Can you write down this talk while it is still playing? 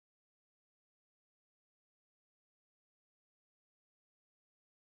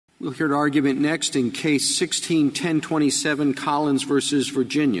We'll hear argument next in Case 16-1027, Collins v.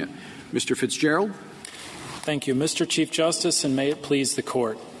 Virginia. Mr. Fitzgerald. Thank you, Mr. Chief Justice, and may it please the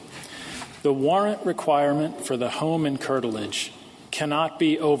Court. The warrant requirement for the home and curtilage cannot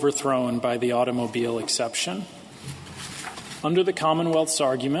be overthrown by the automobile exception. Under the Commonwealth's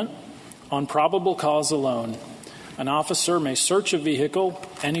argument, on probable cause alone, an officer may search a vehicle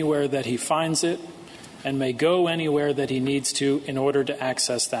anywhere that he finds it and may go anywhere that he needs to in order to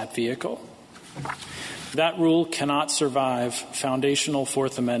access that vehicle. That rule cannot survive foundational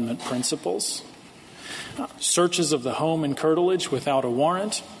Fourth Amendment principles. Searches of the home and curtilage without a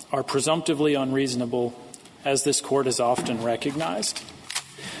warrant are presumptively unreasonable, as this Court has often recognized.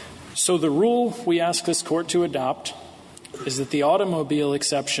 So the rule we ask this Court to adopt is that the automobile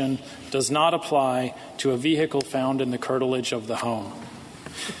exception does not apply to a vehicle found in the curtilage of the home.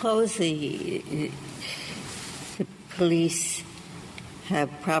 Suppose the police have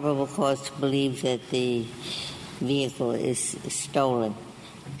probable cause to believe that the vehicle is stolen,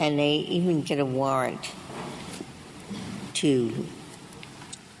 and they even get a warrant to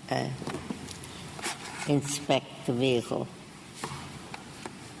inspect the vehicle.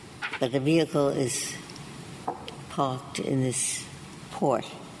 But the vehicle is parked in this port.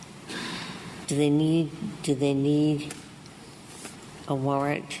 Do they need a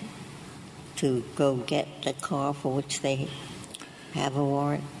warrant to go get the car for which they have a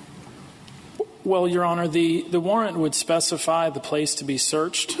warrant? Well, Your Honor, the warrant would specify the place to be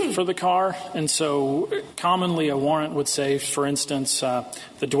searched for the car, and so commonly a warrant would say, for instance,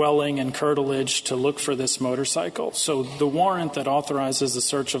 the dwelling and curtilage to look for this motorcycle. So the warrant that authorizes the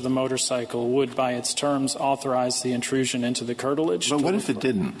search of the motorcycle would, by its terms, authorize the intrusion into the curtilage. But what if it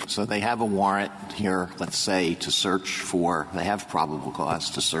didn't? So they have a warrant here, let's say, to search for, they have probable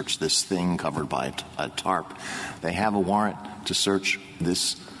cause to search this thing covered by a tarp. They have a warrant to search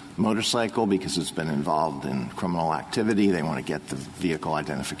this motorcycle because it's been involved in criminal activity. They want to get the vehicle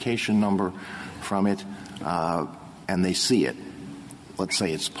identification number from it, and they see it. Let's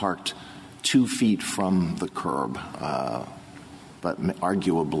say it's parked 2 feet from the curb, but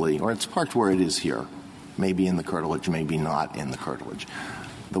arguably, or it's parked where it is here, maybe in the curtilage, maybe not in the curtilage.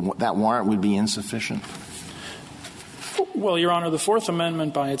 That warrant would be insufficient? Well, Your Honor, the Fourth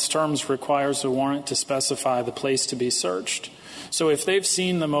Amendment, by its terms, requires a warrant to specify the place to be searched. So if they've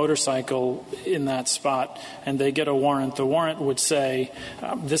seen the motorcycle in that spot and they get a warrant, the warrant would say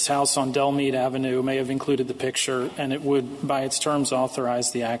this house on Delmead Avenue may have included the picture, and it would, by its terms,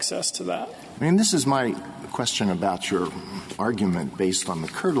 authorize the access to that. I mean, this is my question about your argument based on the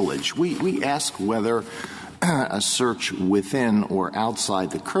curtilage. We ask whether a search within or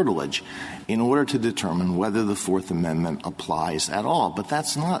outside the curtilage in order to determine whether the Fourth Amendment applies at all. But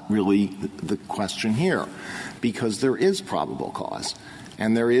that's not really the question here, because there is probable cause,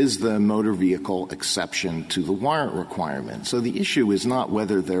 and there is the motor vehicle exception to the warrant requirement. So the issue is not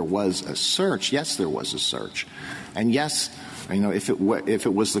whether there was a search. Yes, there was a search. And yes, if it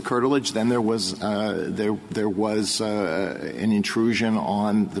was the curtilage, then there was an intrusion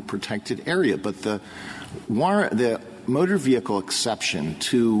on the protected area. But the motor vehicle exception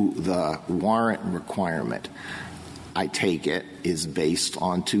to the warrant requirement, I take it, is based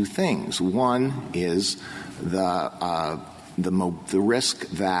on 2 things. One is the risk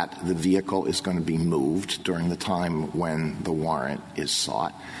that the vehicle is going to be moved during the time when the warrant is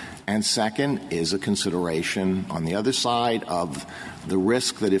sought. And second is a consideration on the other side of the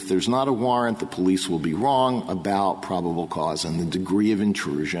risk that if there's not a warrant, the police will be wrong about probable cause and the degree of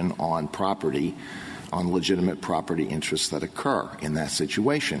intrusion on property, on legitimate property interests that occur in that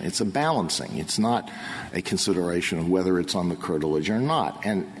situation. It's a balancing. It's not a consideration of whether it's on the curtilage or not.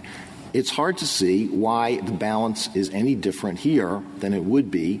 And it's hard to see why the balance is any different here than it would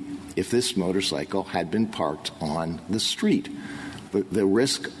be if this motorcycle had been parked on the street. The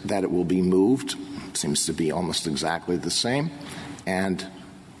risk that it will be moved seems to be almost exactly the same. And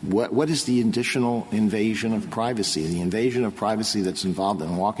what is the additional invasion of privacy? The invasion of privacy that's involved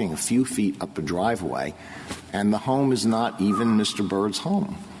in walking a few feet up a driveway, and the home is not even Mr. Bird's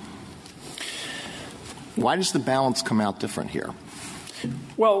home. Why does the balance come out different here?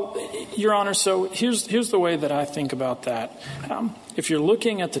 Well, Your Honor, so here's the way that I think about that. If you're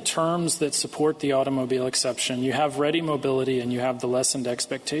looking at the terms that support the automobile exception, you have ready mobility and you have the lessened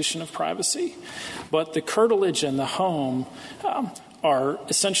expectation of privacy. But the curtilage and the home are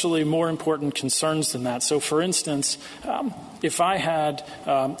essentially more important concerns than that. So, for instance, if I had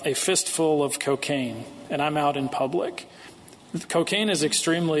a fistful of cocaine and I'm out in public, Cocaine is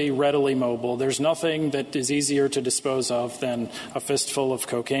extremely readily mobile. There's nothing that is easier to dispose of than a fistful of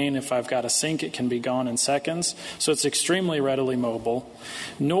cocaine. If I've got a sink, it can be gone in seconds. So it's extremely readily mobile.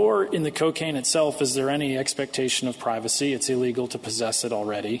 Nor in the cocaine itself is there any expectation of privacy. It's illegal to possess it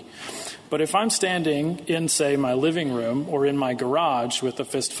already. But if I'm standing in, say, my living room or in my garage with a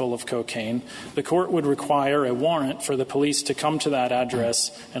fistful of cocaine, the court would require a warrant for the police to come to that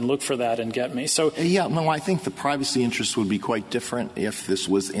address and look for that and get me. So, yeah, no, I think the privacy interest would be quite different if this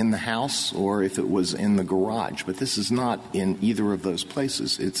was in the house or if it was in the garage. But this is not in either of those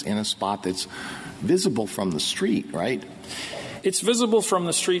places. It's in a spot that's visible from the street, right? It's visible from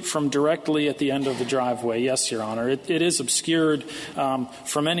the street from directly at the end of the driveway, yes, Your Honor. It is obscured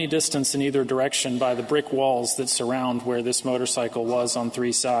from any distance in either direction by the brick walls that surround where this motorcycle was on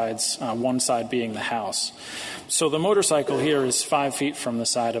three sides, one side being the house. So the motorcycle here is 5 feet from the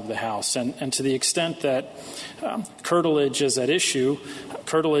side of the house. And to the extent that curtilage is at issue,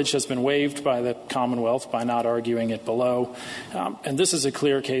 curtilage has been waived by the Commonwealth by not arguing it below. And this is a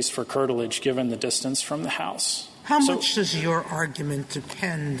clear case for curtilage given the distance from the house. How much does your argument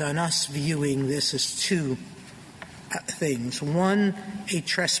depend on us viewing this as two things? One, a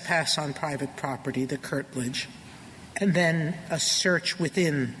trespass on private property, the curtilage, and then a search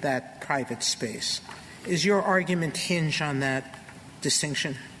within that private space. Is your argument hinge on that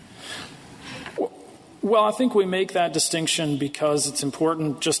distinction? Well, I think we make that distinction because it's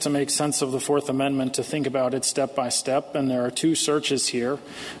important just to make sense of the Fourth Amendment to think about it step by step, and there are two searches here.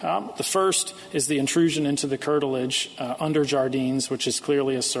 The first is the intrusion into the curtilage under Jardines, which is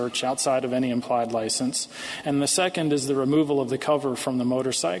clearly a search outside of any implied license. And the second is the removal of the cover from the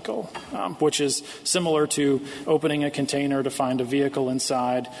motorcycle, which is similar to opening a container to find a vehicle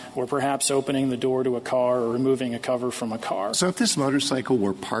inside, or perhaps opening the door to a car or removing a cover from a car. So if this motorcycle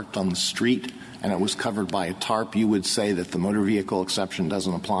were parked on the street and it was covered by a tarp, you would say that the motor vehicle exception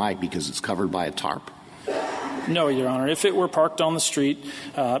doesn't apply because it's covered by a tarp? No, Your Honor. If it were parked on the street,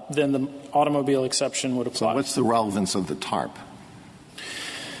 then the automobile exception would apply. So what's the relevance of the tarp?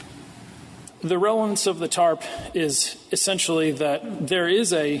 The relevance of the tarp is essentially that there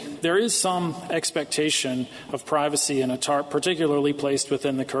is some expectation of privacy in a tarp, particularly placed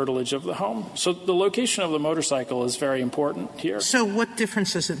within the curtilage of the home. So the location of the motorcycle is very important here. So what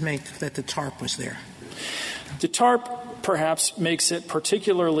difference does it make that the tarp was there? The tarp perhaps makes it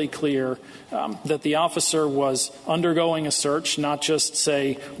particularly clear that the officer was undergoing a search, not just,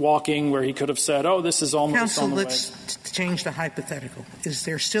 say, walking where he could have said, oh, this is almost on the way. Counsel, let's change the hypothetical. Is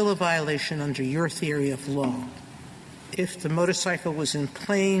there still a violation under your theory of law if the motorcycle was in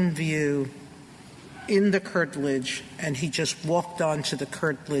plain view in the curtilage and he just walked onto the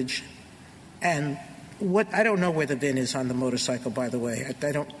curtilage and I don't know where the VIN is on the motorcycle, by the way.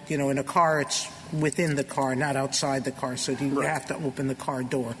 I don't, in a car, it's within the car, not outside the car, so you have to open the car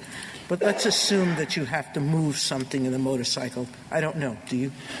door. But let's assume that you have to move something in the motorcycle. I don't know. Do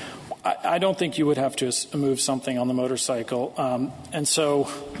you? I don't think you would have to move something on the motorcycle. And so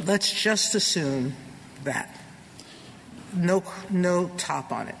let's just assume that. No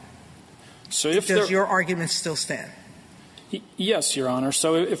top on it. So if does your argument still stand? Yes, Your Honor.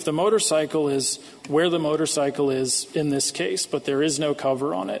 So if the motorcycle is where the motorcycle is in this case, but there is no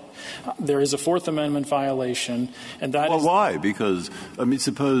cover on it, there is a Fourth Amendment violation, and that is... Well, why? Because,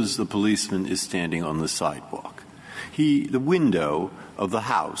 suppose the policeman is standing on the sidewalk. The window of the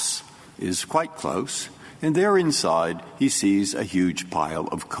house is quite close, and there inside he sees a huge pile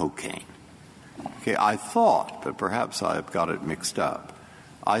of cocaine. Okay, I thought, but perhaps I've got it mixed up,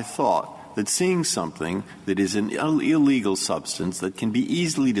 I thought that seeing something that is an illegal substance that can be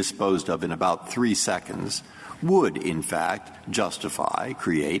easily disposed of in about 3 seconds would, in fact,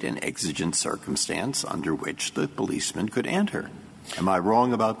 create an exigent circumstance under which the policeman could enter. Am I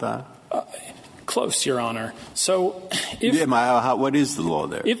wrong about that? Close, Your Honor. So what is the law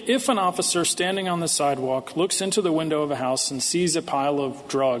there? If an officer standing on the sidewalk looks into the window of a house and sees a pile of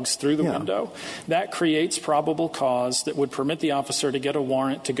drugs through the window, that creates probable cause that would permit the officer to get a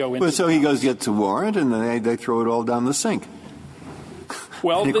warrant to go into so he gets a warrant, and then they throw it all down the sink.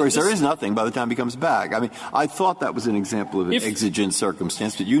 Well, and of course, there is nothing by the time he comes back. I thought that was an example of an exigent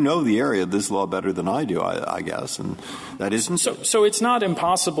circumstance, but you know the area of this law better than I do, I guess, and that isn't. So it's not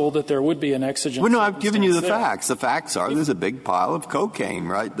impossible that there would be an exigent Well, no, I've given you the facts. The facts are there's a big pile of cocaine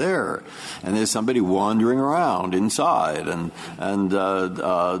right there, and there's somebody wandering around inside, and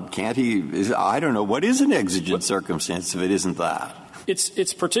can't he? I don't know. What is an exigent circumstance if it isn't that?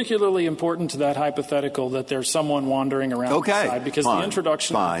 It's particularly important to that hypothetical that there's someone wandering around inside because the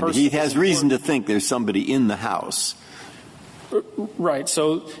introduction of the person... He has reason to think there's somebody in the house. Right.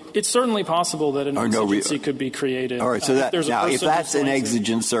 So it's certainly possible that an exigency could be created. All right. So if that's an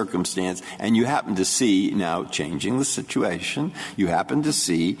exigent circumstance, and you happen to see, now changing the situation, you happen to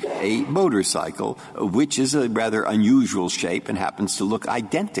see a motorcycle, which is a rather unusual shape and happens to look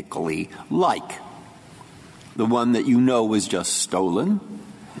identically like the one that you know was just stolen,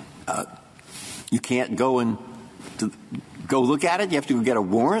 you can't go look at it. You have to go get a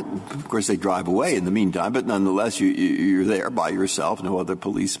warrant. Of course, they drive away in the meantime, but nonetheless, you're there by yourself, no other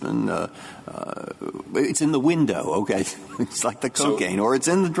policeman. It's in the window, okay? It's like the cocaine, or it's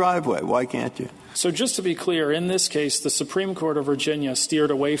in the driveway. Why can't you? So just to be clear, in this case, the Supreme Court of Virginia steered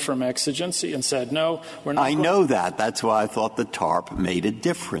away from exigency and said, no, we're not. I know that. That's why I thought the TARP made a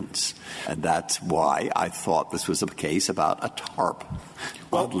difference. And that's why I thought this was a case about a TARP,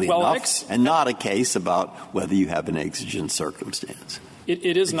 oddly enough, and not a case about whether you have an exigent circumstance.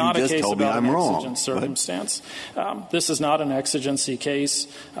 It is not a case about an exigent circumstance. This is not an exigency case,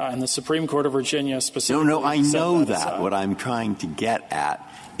 and the Supreme Court of Virginia specifically No, I know that. aside. What I'm trying to get at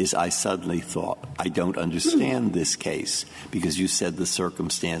is I suddenly thought, I don't understand this case because you said the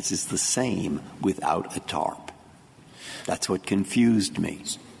circumstance is the same without a TARP. That's what confused me.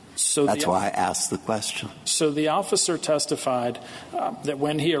 So that's why I asked the question. So the officer testified that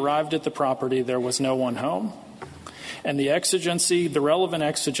when he arrived at the property, there was no one home. And the exigency, the relevant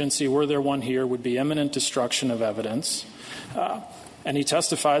exigency, were there one here, would be imminent destruction of evidence. And he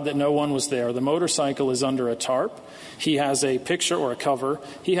testified that no one was there. The motorcycle is under a tarp. He has a picture or a cover.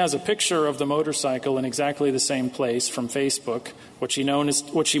 He has a picture of the motorcycle in exactly the same place from Facebook, which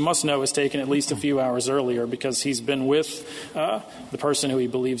he must know is taken at least a few hours earlier because he's been with the person who he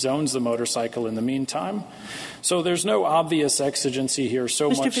believes owns the motorcycle in the meantime. So there's no obvious exigency here.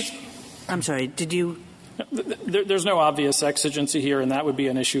 I'm sorry, did you? There's no obvious exigency here, and that would be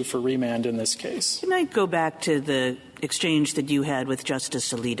an issue for remand in this case. Can I go back to the exchange that you had with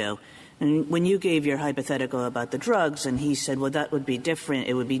Justice Alito? And when you gave your hypothetical about the drugs, and he said, well, that would be different.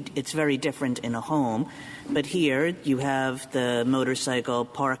 It's very different in a home. But here you have the motorcycle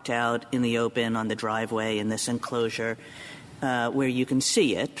parked out in the open on the driveway in this enclosure where you can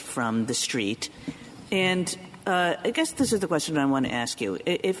see it from the street. And I guess this is the question I want to ask you.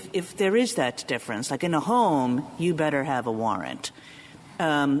 If there is that difference, like in a home, you better have a warrant.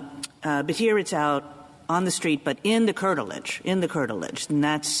 But here it's out on the street, but in the curtilage, and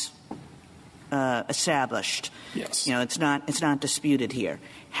that's established. Yes. You know, it's not disputed here.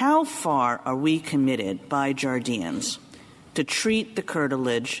 How far are we committed by Jardines to treat the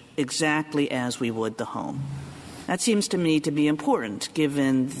curtilage exactly as we would the home? That seems to me to be important,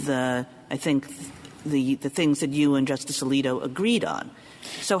 given the things that you and Justice Alito agreed on.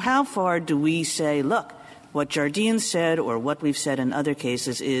 So how far do we say, look, what Jardines said or what we've said in other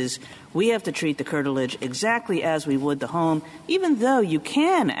cases is we have to treat the curtilage exactly as we would the home, even though you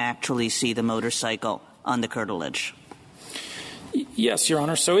can actually see the motorcycle on the curtilage? Yes, Your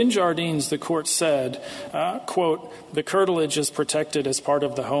Honor. So in Jardines, the court said, quote, the curtilage is protected as part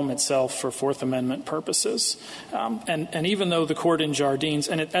of the home itself for Fourth Amendment purposes. And even though the court in Jardines,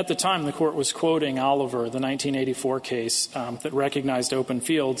 and at the time the court was quoting Oliver, the 1984 case that recognized open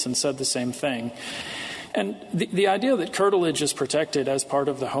fields and said the same thing. And the idea that curtilage is protected as part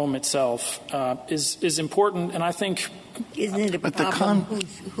of the home itself is important, and I think... Isn't it a problem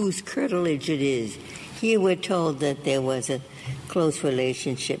whose curtilage it is? Here we're told that there was a close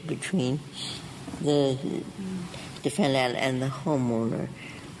relationship between the defendant and the homeowner.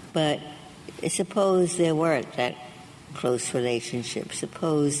 But suppose there weren't that close relationship.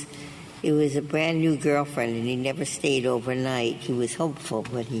 Suppose it was a brand-new girlfriend and he never stayed overnight. He was hopeful,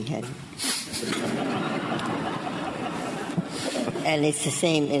 but he hadn't. And it's the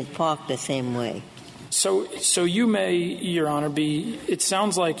same, it's parked the same way. So you may, Your Honor, it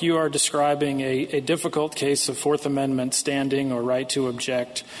sounds like you are describing a difficult case of Fourth Amendment standing or right to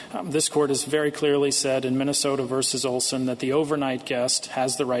object. This court has very clearly said in Minnesota v. Olson that the overnight guest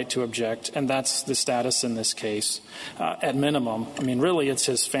has the right to object, and that's the status in this case at minimum. I mean, really, it's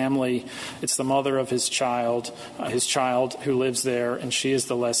his family. It's the mother of his child who lives there, and she is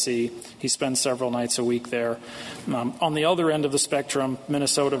the lessee. He spends several nights a week there. On the other end of the spectrum,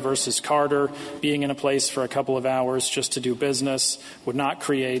 Minnesota v. Carter, being in a place for a couple of hours just to do business would not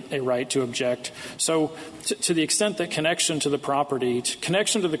create a right to object. So to the extent that connection to the property,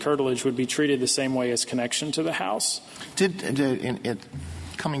 connection to the curtilage would be treated the same way as connection to the house.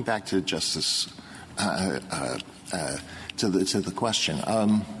 Coming back to Justice, to the question,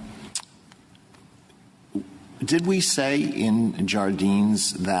 did we say in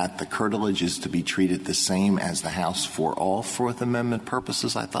Jardines that the curtilage is to be treated the same as the house for all Fourth Amendment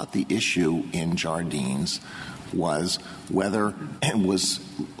purposes? I thought the issue in Jardines was whether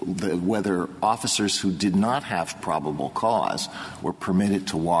officers who did not have probable cause were permitted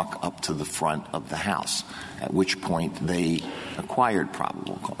to walk up to the front of the house, at which point they acquired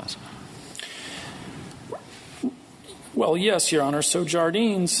probable cause. Well, yes, Your Honor. So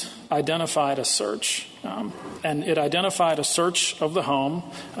Jardines identified a search, and it identified a search of the home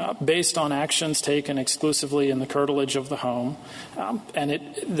based on actions taken exclusively in the curtilage of the home. And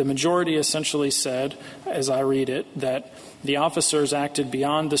the majority essentially said, as I read it, that the officers acted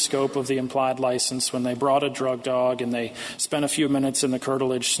beyond the scope of the implied license when they brought a drug dog and they spent a few minutes in the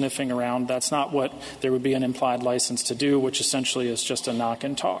curtilage sniffing around. That's not what there would be an implied license to do, which essentially is just a knock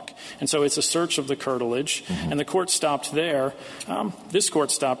and talk. And so it's a search of the curtilage, and the court stopped there. This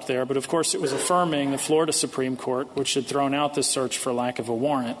court stopped there, but of course it was affirming the Florida Supreme Court, which had thrown out this search for lack of a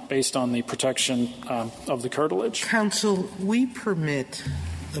warrant based on the protection of the curtilage. Counsel, we permit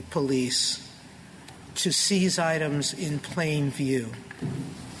the police to seize items in plain view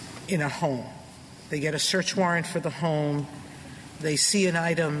in a home. They get a search warrant for the home. They see an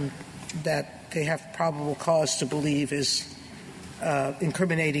item that they have probable cause to believe is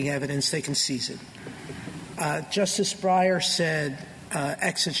incriminating evidence. They can seize it. Justice Breyer said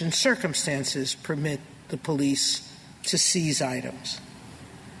exigent circumstances permit the police to seize items.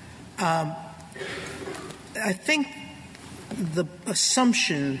 I think the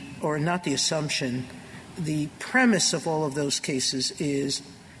assumption, or not the assumption, the premise of all of those cases is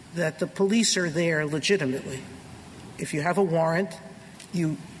that the police are there legitimately. If you have a warrant,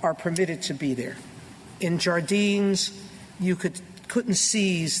 you are permitted to be there. In Jardines, you couldn't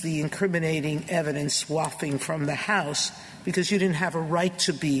seize the incriminating evidence wafting from the house because you didn't have a right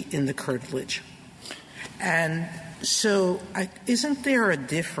to be in the curtilage. And so isn't there a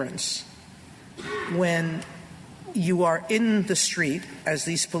difference when you are in the street, as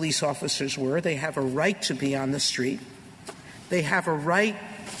these police officers were? They have a right to be on the street. They have a right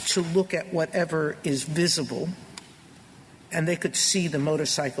to look at whatever is visible, and they could see the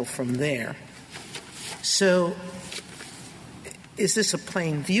motorcycle from there. So is this a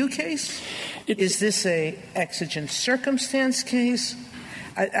plain view case? Is this a exigent circumstance case?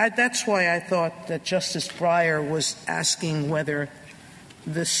 That's why I thought that Justice Breyer was asking whether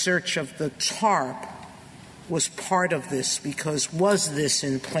the search of the tarp was part of this, because was this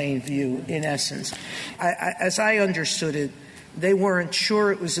in plain view, in essence? As I understood it, they weren't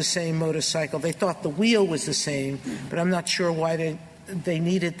sure it was the same motorcycle. They thought the wheel was the same, but I'm not sure why they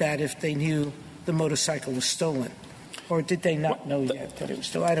needed that if they knew the motorcycle was stolen. Or did they not know yet that it was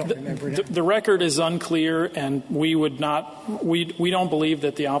stolen? I don't remember. The record is unclear, and we don't believe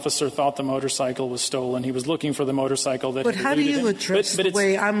that the officer thought the motorcycle was stolen. He was looking for the motorcycle that But had how do eluded you him. address the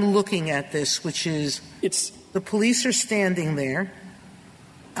way I'm looking at this, which is the police are standing there.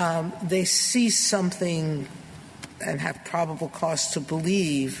 They see something and have probable cause to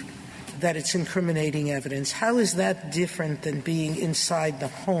believe that it's incriminating evidence. How is that different than being inside the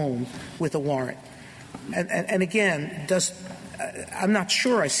home with a warrant? And again, I'm not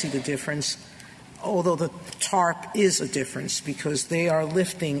sure I see the difference, although the tarp is a difference, because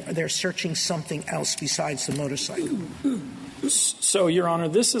they're searching something else besides the motorcycle. So, Your Honor,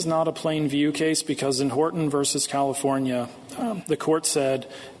 this is not a plain view case, because in Horton versus California, the court said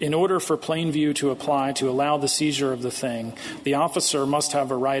in order for plain view to apply to allow the seizure of the thing, the officer must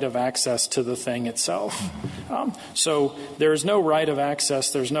have a right of access to the thing itself. So there is no right of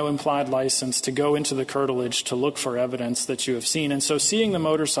access, there's no implied license to go into the curtilage to look for evidence that you have seen. And so seeing the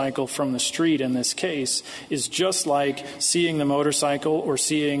motorcycle from the street in this case is just like seeing the motorcycle or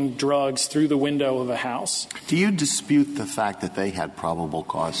seeing drugs through the window of a house. Do you dispute the fact that they had probable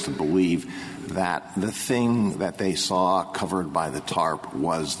cause to believe that the thing that they saw covered by the tarp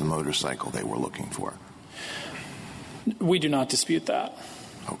was the motorcycle they were looking for? We do not dispute that.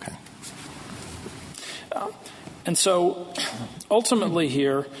 Okay. And so ultimately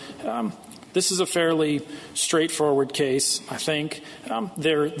here, this is a fairly straightforward case, I think.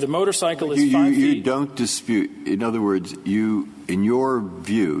 The motorcycle is 5 feet. You don't dispute. In other words, in your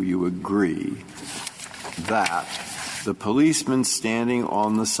view, you agree that the policeman standing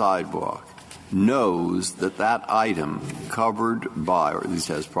on the sidewalk knows that that item covered by, or at least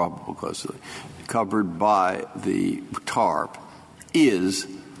has probable cause, covered by the tarp is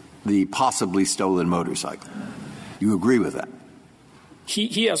the possibly stolen motorcycle. You agree with that?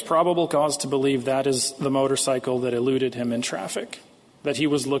 He has probable cause to believe that is the motorcycle that eluded him in traffic, that he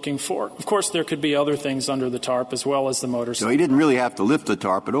was looking for. Of course, there could be other things under the tarp as well as the motorcycle. So he didn't really have to lift the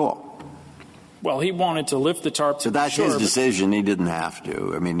tarp at all. Well, he wanted to lift the tarp. So that's his decision. He didn't have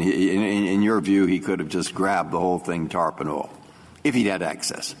to. I mean, in your view, he could have just grabbed the whole thing, tarp and all, if he'd had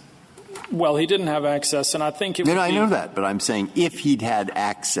access. Well, he didn't have access, and I think it would I know that, but I'm saying if he'd had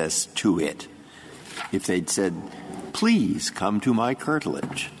access to it, if they'd said, please come to my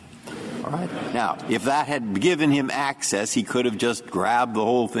curtilage. All right. Now, if that had given him access, he could have just grabbed the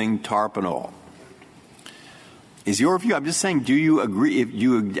whole thing, tarp and all. Is your view? I'm just saying, do you agree?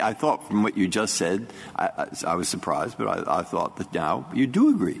 I thought from what you just said, I was surprised, but I thought that now you do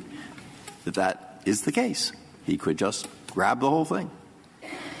agree that that is the case. He could just grab the whole thing.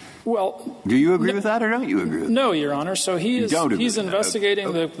 Well, do you agree with that or don't you agree with that? No, Your Honor. So he's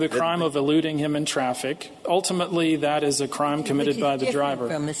investigating the crime of eluding him in traffic. Ultimately, that is a crime committed by the driver.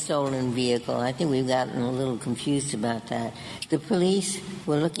 From a stolen vehicle. I think we've gotten a little confused about that. The police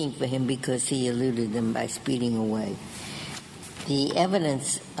were looking for him because he eluded them by speeding away. The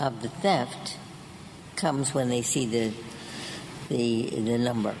evidence of the theft comes when they see the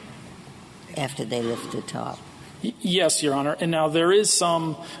number after they lift the top. Yes, Your Honor. And now there is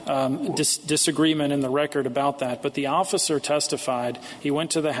some disagreement in the record about that, but the officer testified he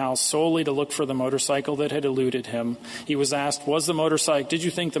went to the house solely to look for the motorcycle that had eluded him. He was asked, did you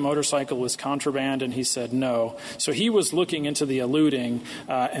think the motorcycle was contraband? And he said no. So he was looking into the eluding,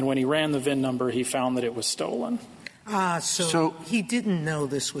 and when he ran the VIN number, he found that it was stolen. So he didn't know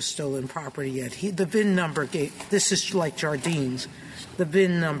this was stolen property yet. The VIN number this is like Jardine's. The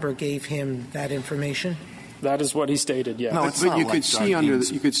VIN number gave him that information? That is what he stated, yes. No, but you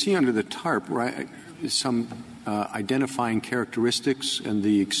could see under the tarp, right, some identifying characteristics and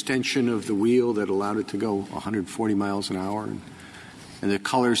the extension of the wheel that allowed it to go 140 miles an hour and the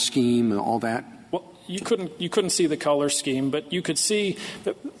color scheme and all that. Well, you couldn't see the color scheme, but you could see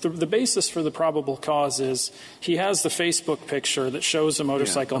that the basis for the probable cause is he has the Facebook picture that shows a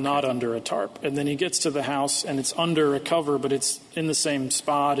motorcycle not under a tarp, and then he gets to the house and it's under a cover, but it's in the same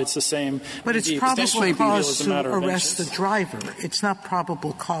spot. It's the same. But it's probable cause to arrest the driver. It's not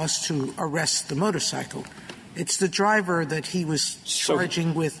probable cause to arrest the motorcycle. It's the driver that he was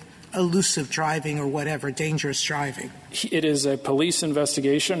charging with elusive driving or whatever, dangerous driving. It is a police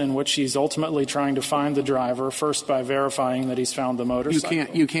investigation in which he's ultimately trying to find the driver, first by verifying that he's found the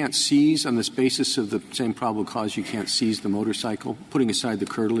motorcycle. You can't seize on this basis of the same probable cause. You can't seize the motorcycle, putting aside the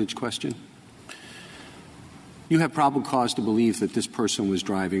curtilage question. You have probable cause to believe that this person was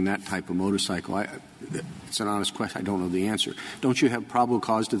driving that type of motorcycle. It's an honest question. I don't know the answer. Don't you have probable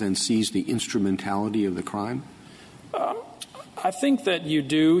cause to then seize the instrumentality of the crime? I think that you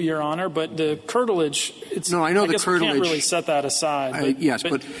do, Your Honor, but the curtilage, I know the curtilage. We can't really set that aside.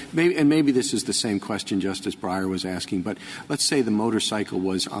 But maybe this is the same question Justice Breyer was asking, but let's say the motorcycle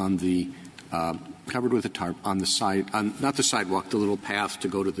was on the covered with a tarp on the side, not the sidewalk, the little path to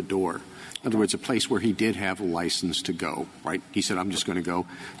go to the door. In other words, a place where he did have a license to go, right? He said, I'm just going to go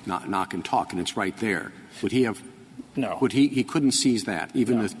knock and talk, and it's right there. Would he have? No. He couldn't seize that,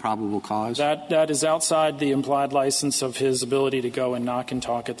 even with probable cause? That is outside the implied license of his ability to go and knock and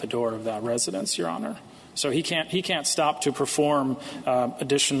talk at the door of that residence, Your Honor. So he can't stop to perform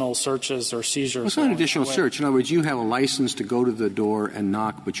additional searches or seizures. Well, it's not an additional search. In other words, you have a license to go to the door and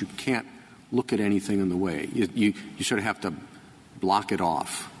knock, but you can't look at anything in the way. You sort of have to block it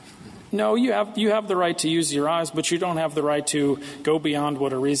off. No, you have the right to use your eyes, but you don't have the right to go beyond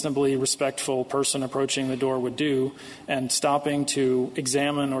what a reasonably respectful person approaching the door would do, and stopping to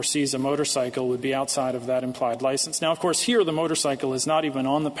examine or seize a motorcycle would be outside of that implied license. Now, of course, here the motorcycle is not even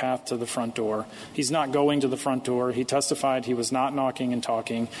on the path to the front door. He's not going to the front door. He testified he was not knocking and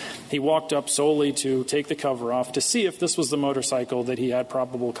talking. He walked up solely to take the cover off to see if this was the motorcycle that he had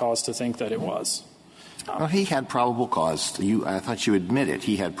probable cause to think that it was. Well, he had probable cause. I thought you admitted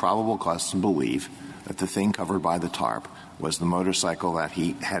he had probable cause to believe that the thing covered by the tarp was the motorcycle that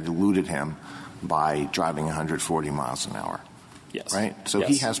he had eluded him by driving 140 miles an hour. Yes. Right? So yes.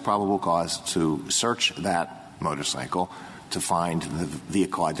 He has probable cause to search that motorcycle to find the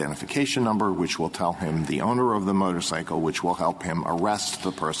vehicle identification number, which will tell him the owner of the motorcycle, which will help him arrest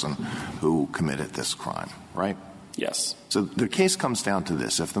the person who committed this crime. Right? Yes. So the case comes down to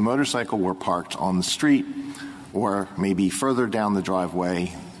this. If the motorcycle were parked on the street or maybe further down the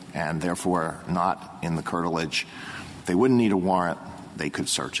driveway and therefore not in the curtilage, they wouldn't need a warrant. They could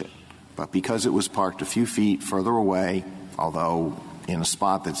search it. But because it was parked a few feet further away, although in a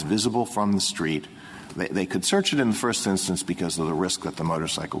spot that's visible from the street, they could search it in the first instance because of the risk that the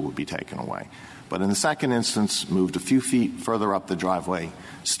motorcycle would be taken away. But in the second instance, moved a few feet further up the driveway,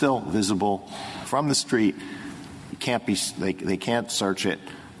 still visible from the street, they can't search it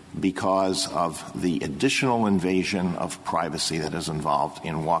because of the additional invasion of privacy that is involved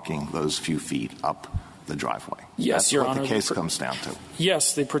in walking those few feet up the driveway. Yes, That's Your what Honor. the case comes down to.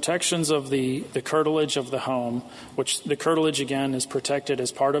 Yes, the protections of the curtilage of the home, which the curtilage, again, is protected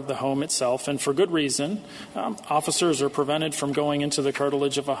as part of the home itself, and for good reason. Officers are prevented from going into the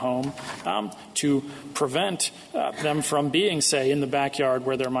curtilage of a home to prevent them from being, say, in the backyard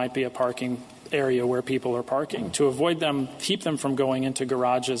where there might be a parking area where people are parking, to avoid them, keep them from going into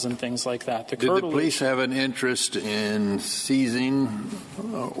garages and things like that. Did the police have an interest in seizing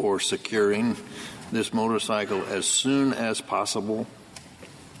or securing this motorcycle as soon as possible?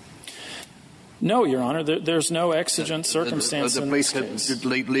 No, Your Honor. There's no exigent circumstance the in police this case. could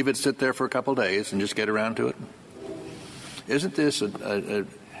leave it sit there for a couple of days and just get around to it? Isn't this a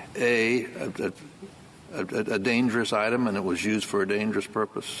dangerous item, and it was used for a dangerous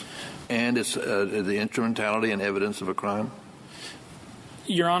purpose, and it's the instrumentality and evidence of a crime?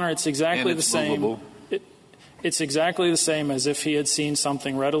 Your Honor, it's exactly the same. It's exactly the same as if he had seen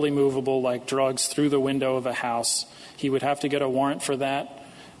something readily movable like drugs through the window of a house. He would have to get a warrant for that,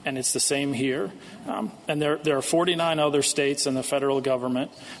 and it's the same here. And there are 49 other states and the federal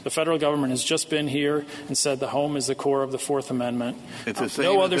government. The federal government has just been here and said the home is the core of the Fourth Amendment. It's the same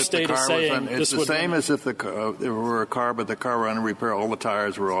no other state is saying it's the same as if there were a car, but the car were under repair, all the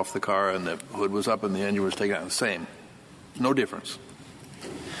tires were off the car, and the hood was up and the engine was taken out. The same. No difference.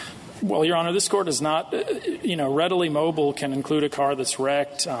 Well, Your Honor, this court is not, readily mobile can include a car that's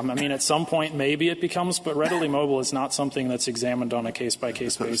wrecked. At some point maybe it becomes, but readily mobile is not something that's examined on a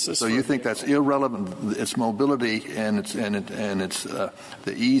case-by-case basis. So you think that's irrelevant? Its mobility and its the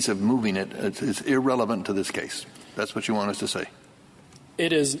ease of moving it is irrelevant to this case. That's what you want us to say.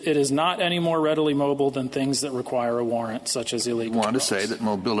 It is not any more readily mobile than things that require a warrant, such as illegal. You want drugs. to say that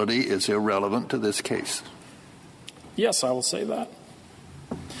mobility is irrelevant to this case? Yes, I will say that.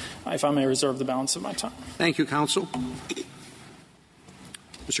 If I may reserve the balance of my time. Thank you, counsel.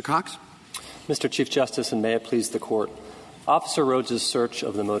 Mr. Cox. Mr. Chief Justice, and may it please the Court, Officer Rhodes' search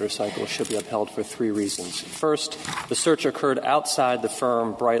of the motorcycle should be upheld for three reasons. First, the search occurred outside the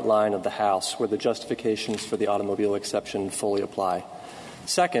firm bright line of the house where the justifications for the automobile exception fully apply.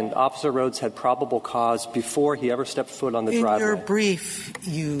 Second, Officer Rhodes had probable cause before he ever stepped foot on the driveway. In your brief,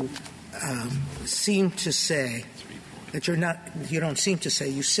 you seem to say that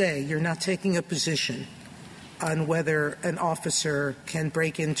you say you're not taking a position on whether an officer can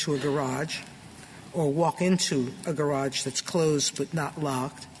break into a garage or walk into a garage that's closed but not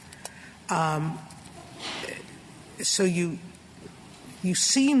locked. So you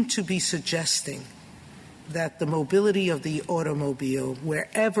seem to be suggesting that the mobility of the automobile,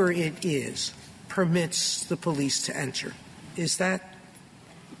 wherever it is, permits the police to enter. Is that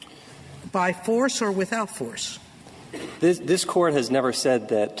by force or without force? This Court has never said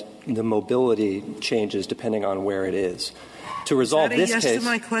that the mobility changes depending on where it is. To resolve this case, is that a yes to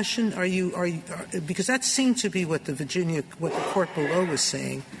my question? Are you because that seemed to be what the court below was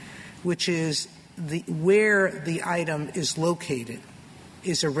saying, which is where the item is located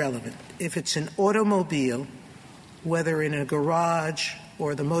is irrelevant. If it's an automobile, whether in a garage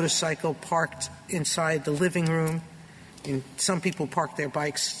or the motorcycle parked inside the living room, and some people park their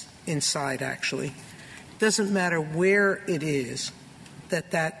bikes inside actually, doesn't matter where it is,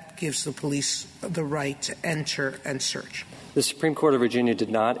 that gives the police the right to enter and search. The Supreme Court of Virginia did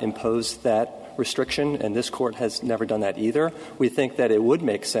not impose that restriction, and this Court has never done that either. We think that it would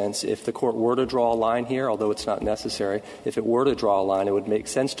make sense if the Court were to draw a line here, although it's not necessary. If it were to draw a line, it would make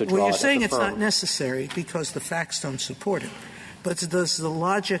sense to draw it. Well, you're saying it's not necessary because the facts don't support it. But does the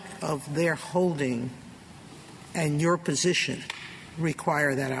logic of their holding and your position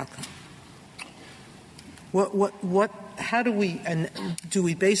require that outcome? How do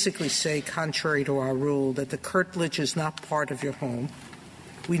we basically say, contrary to our rule, that the curtilage is not part of your home?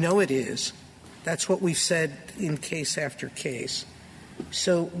 We know it is. That's what we've said in case after case.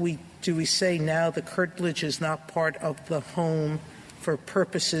 So do we say now the curtilage is not part of the home for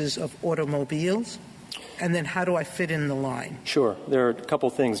purposes of automobiles? And then how do I fit in the line? Sure. There are a couple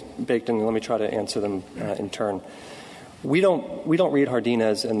things baked in. Let me try to answer them in turn. We don't read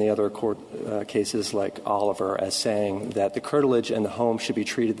Hardinez and the other court cases like Oliver as saying that the curtilage and the home should be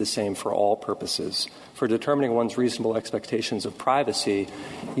treated the same for all purposes. For determining one's reasonable expectations of privacy,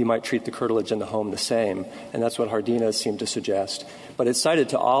 you might treat the curtilage and the home the same, and that's what Hardinez seemed to suggest. But it's cited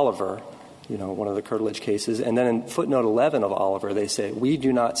to Oliver, one of the curtilage cases, and then in footnote 11 of Oliver they say, we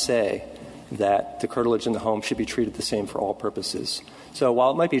do not say that the curtilage and the home should be treated the same for all purposes. So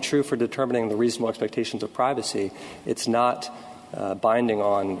while it might be true for determining the reasonable expectations of privacy, it's not binding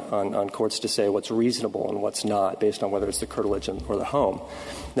on courts to say what's reasonable and what's not based on whether it's the curtilage or the home.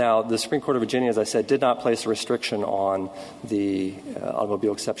 Now, the Supreme Court of Virginia, as I said, did not place a restriction on the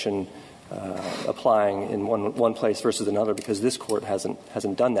automobile exception applying in one place versus another because this court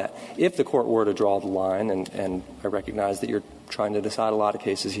hasn't done that. If the court were to draw the line, and I recognize that you're trying to decide a lot of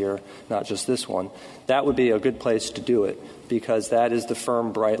cases here, not just this one, that would be a good place to do it because that is the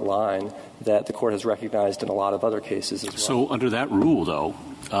firm, bright line that the court has recognized in a lot of other cases as well. So under that rule, though,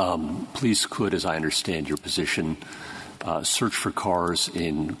 police could, as I understand your position, search for cars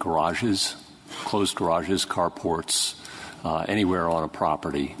in garages, closed garages, carports, anywhere on a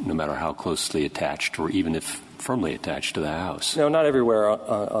property, no matter how closely attached or even if firmly attached to the house. No, not everywhere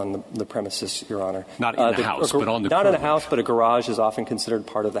on the premises, Your Honor. Not in the house, but on the Not in a house, but a garage is often considered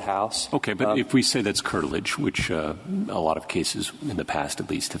part of the house. Okay, but if we say that's curtilage, which a lot of cases in the past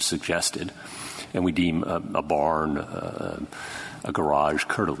at least have suggested, and we deem a barn, a garage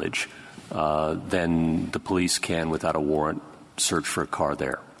curtilage, then the police can, without a warrant, search for a car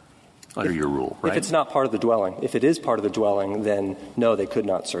there. Under your rule, right? If it's not part of the dwelling. If it is part of the dwelling, then no, they could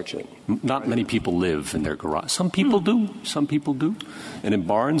not search it. Not many people live in their garage. Some people do. Some people do. And in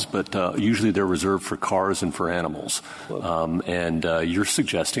barns, but usually they're reserved for cars and for animals. And you're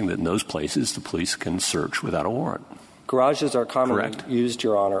suggesting that in those places the police can search without a warrant. Garages are commonly Correct. used,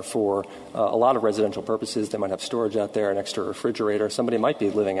 Your Honor, for a lot of residential purposes. They might have storage out there, an extra refrigerator. Somebody might be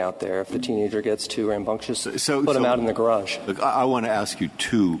living out there. If the teenager gets too rambunctious, put them out in the garage. Look, I want to ask you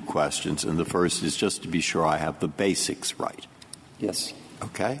two questions, and the first is just to be sure I have the basics right. Yes.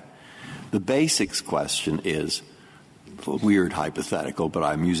 Okay? The basics question is a weird hypothetical, but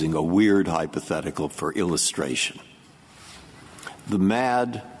I'm using a weird hypothetical for illustration. The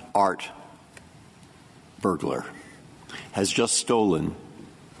mad art burglar has just stolen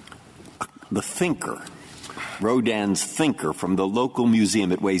the Thinker, Rodin's Thinker, from the local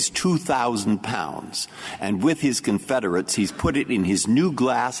museum. It weighs 2,000 pounds. And with his confederates, he's put it in his new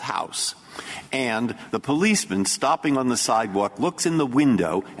glass house. And the policeman, stopping on the sidewalk, looks in the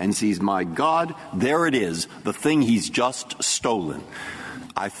window and sees, my God, there it is, the thing he's just stolen.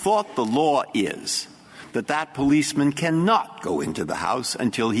 I thought the law is that policeman cannot go into the house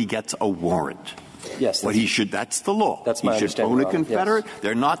until he gets a warrant. Yes. What he should, that's the law. That's my he should understanding. own a Confederate. Yes.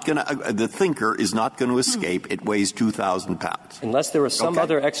 They're not going to, the Thinker is not going to escape. It weighs 2,000 pounds. Unless there was some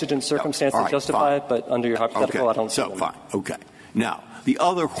other exigent circumstance that justify it, but under your hypothetical, I don't see them. Fine. Okay. Now, the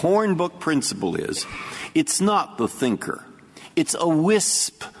other Hornbook principle is it's not the Thinker. It's a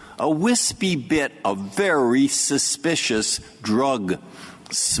wispy bit of very suspicious drug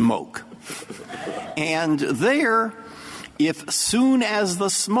smoke. And there, if soon as the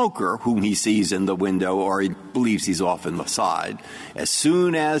smoker, whom he sees in the window or he believes he's off in the side, as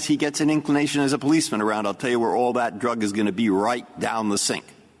soon as he gets an inclination as a policeman around, I'll tell you where all that drug is going to be, right down the sink.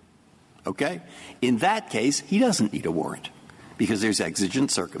 Okay? In that case, he doesn't need a warrant because there's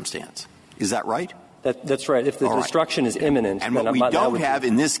exigent circumstance. Is that right? That's right. If the destruction is imminent. And what we don't have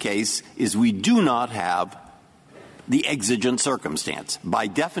in this case is we do not have the exigent circumstance. By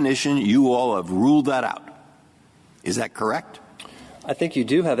definition, you all have ruled that out. Is that correct? I think you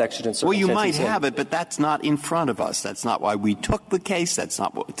do have exigent circumstances. Well, you might have it, but that's not in front of us. That's not why we took the case. That's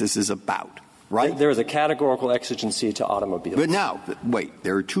not what this is about, right? There is a categorical exigency to automobiles. But now, wait,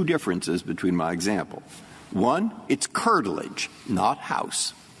 there are two differences between my example. One, it's curtilage, not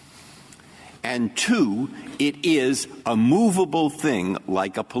house. And two, it is a movable thing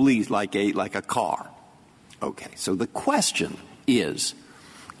like a car. Okay, so the question is,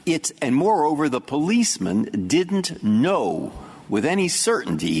 and moreover, the policeman didn't know with any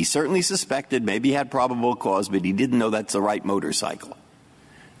certainty. He certainly suspected, maybe he had probable cause, but he didn't know that's the right motorcycle.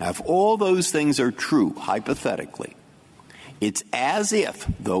 Now, if all those things are true, hypothetically, it's as if,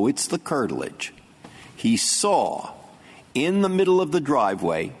 though it's the curtilage, he saw in the middle of the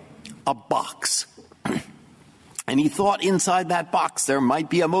driveway a box. And he thought inside that box there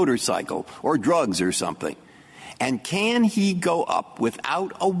might be a motorcycle or drugs or something. And can he go up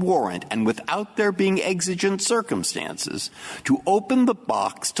without a warrant and without there being exigent circumstances to open the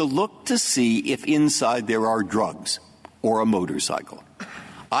box to look to see if inside there are drugs or a motorcycle?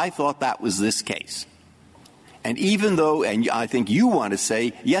 I thought that was this case. And even though, and I think you want to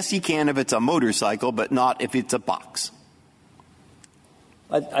say, yes, he can if it's a motorcycle, but not if it's a box.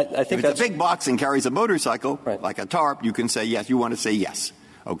 I think if it's a big box and carries a motorcycle, right, like a tarp, you can say yes. You want to say yes.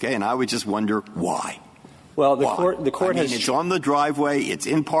 Okay, and I would just wonder why. Well, the court has. It's on the driveway. It's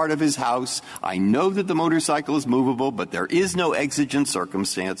in part of his house. I know that the motorcycle is movable, but there is no exigent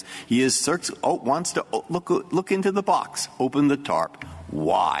circumstance. He wants to look into the box, open the tarp.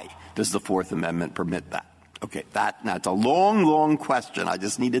 Why does the Fourth Amendment permit that? Okay, that's a long, long question. I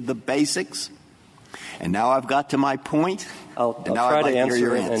just needed the basics. And now I've got to my point. I'll try to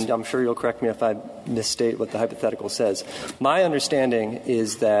answer it, and I'm sure you'll correct me if I misstate what the hypothetical says. My understanding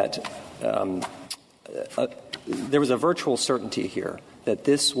is that there was a virtual certainty here that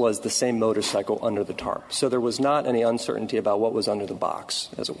this was the same motorcycle under the tarp. So there was not any uncertainty about what was under the box,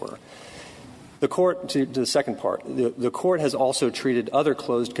 as it were. The court, to the second part, the court has also treated other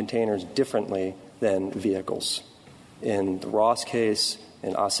closed containers differently than vehicles. In the Ross case,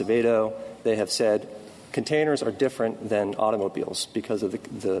 in Acevedo, they have said containers are different than automobiles because of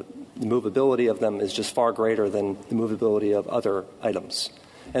the movability of them is just far greater than the movability of other items.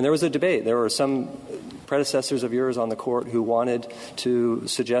 And there was a debate. There were some predecessors of yours on the court who wanted to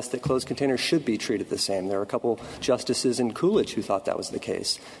suggest that closed containers should be treated the same. There were a couple justices in Coolidge who thought that was the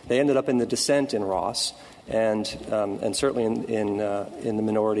case. They ended up in the dissent in Ross and certainly in the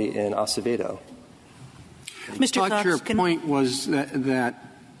minority in Acevedo. Mr. Cox, your point was that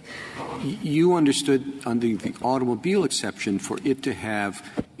you understood under the automobile exception for it to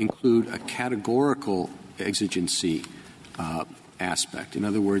include a categorical exigency aspect. In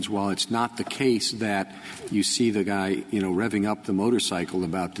other words, while it's not the case that you see the guy, revving up the motorcycle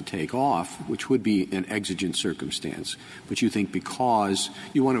about to take off, which would be an exigent circumstance, but you think because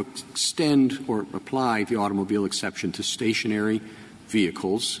you want to extend or apply the automobile exception to stationary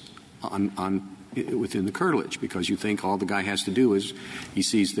vehicles within the curtilage, because you think all the guy has to do is he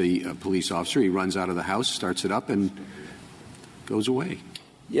sees the police officer, he runs out of the house, starts it up, and goes away.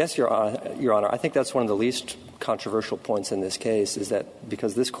 Yes, Your Honor. I think that's one of the least controversial points in this case, is that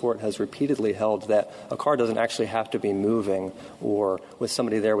because this court has repeatedly held that a car doesn't actually have to be moving or with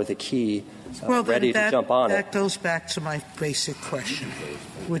somebody there with a key ready to jump on it. That goes back to my basic question,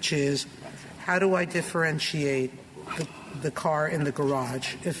 which is how do I differentiate the car in the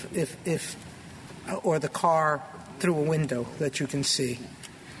garage or the car through a window that you can see?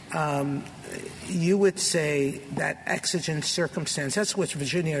 You would say that exigent circumstance, that's what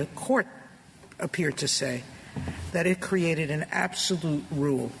Virginia court appeared to say, that it created an absolute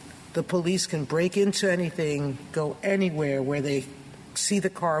rule. The police can break into anything, go anywhere where they see the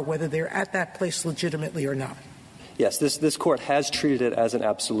car, whether they're at that place legitimately or not. Yes, this court has treated it as an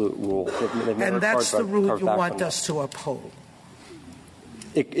absolute rule. And that's the rule you want us to uphold.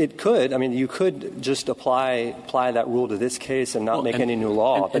 It could. I mean, you could just apply that rule to this case and not make any new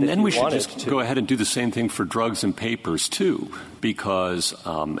law. And then we should just go ahead and do the same thing for drugs and papers, too, because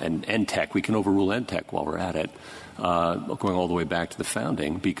and NTEC, we can overrule NTEC while we're at it, going all the way back to the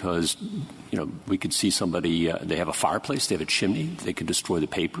founding, because, we could see somebody, they have a fireplace, they have a chimney, they could destroy the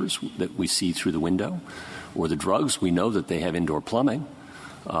papers that we see through the window, or the drugs, we know that they have indoor plumbing,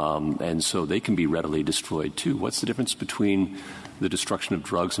 and so they can be readily destroyed, too. What's the difference between the destruction of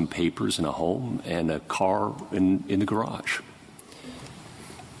drugs and papers in a home and a car in the garage?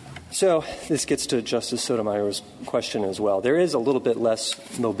 So this gets to Justice Sotomayor's question as well. There is a little bit less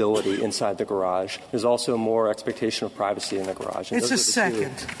mobility inside the garage. There's also more expectation of privacy in the garage. It's a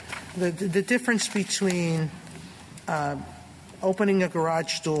second. The difference between opening a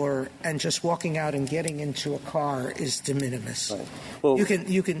garage door and just walking out and getting into a car is de minimis. Right. Well,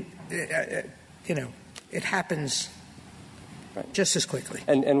 you can it happens just as quickly.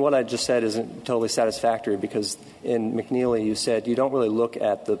 And what I just said isn't totally satisfactory, because in McNeely you said you don't really look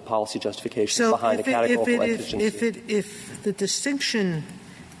at the policy justification behind a categorical exigency. If the distinction,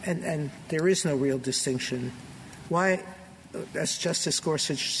 and there is no real distinction, why, as Justice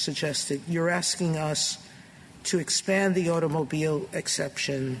Gorsuch suggested, you're asking us to expand the automobile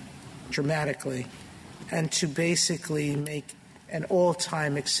exception dramatically and to basically make an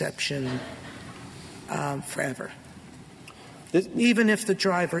all-time exception forever. Even if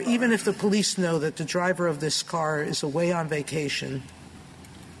the police know that the driver of this car is away on vacation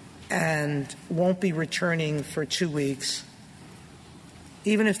and won't be returning for 2 weeks,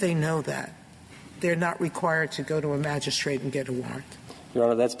 even if they know that, they're not required to go to a magistrate and get a warrant. Your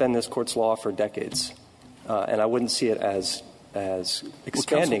Honor, that's been this court's law for decades, and I wouldn't see it as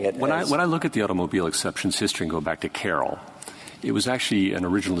expanding it. When I look at the automobile exceptions history and go back to Carroll, it was actually an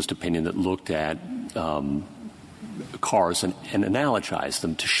originalist opinion that looked at cars and analogized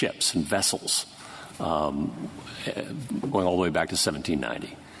them to ships and vessels, going all the way back to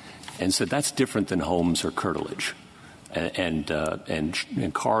 1790, and said that's different than homes or curtilage, and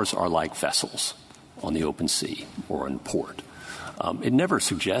cars are like vessels on the open sea or in port. It never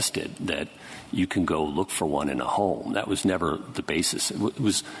suggested that you can go look for one in a home. That was never the basis. It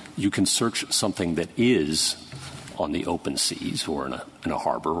was you can search something that is on the open seas or in a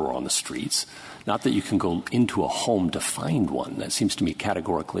harbor or on the streets, not that you can go into a home to find one. That seems to me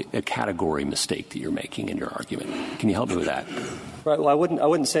a category mistake that you're making in your argument. Can you help me with that? Right. Well, I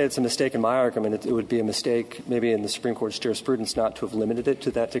wouldn't say it's a mistake in my argument. It would be a mistake maybe in the Supreme Court's jurisprudence not to have limited it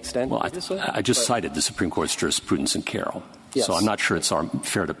to that extent. Well, I just cited the Supreme Court's jurisprudence in Carroll. Yes. So I'm not sure it's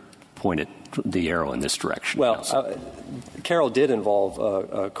fair to point the arrow in this direction. Well, Carroll did involve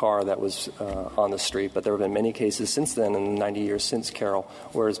a car that was on the street, but there have been many cases since then, in the 90 years since Carroll,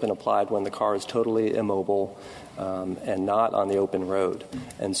 where it's been applied when the car is totally immobile and not on the open road.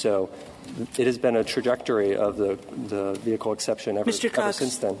 And so it has been a trajectory of the vehicle exception ever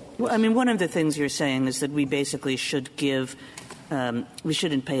since then. Well, I mean, one of the things you're saying is that we basically should we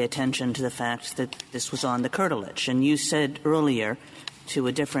shouldn't pay attention to the fact that this was on the curtilage. And you said earlier, to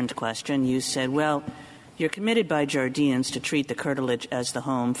a different question, you said, well, you're committed by Jardines to treat the curtilage as the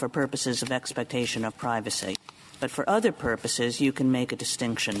home for purposes of expectation of privacy. But for other purposes, you can make a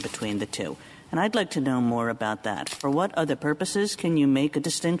distinction between the two. And I'd like to know more about that. For what other purposes can you make a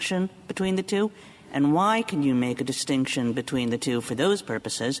distinction between the two? And why can you make a distinction between the two for those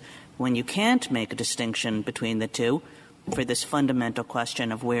purposes when you can't make a distinction between the two for this fundamental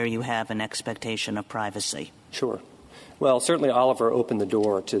question of where you have an expectation of privacy? Sure. Well, certainly Oliver opened the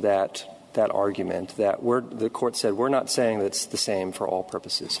door to that argument that the Court said we're not saying that it's the same for all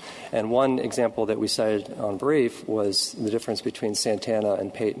purposes. And one example that we cited on brief was the difference between Santana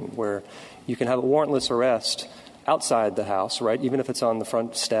and Payton, where you can have a warrantless arrest outside the house, right, even if it's on the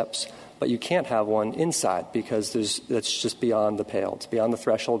front steps, but you can't have one inside because that's just beyond the pale. It's beyond the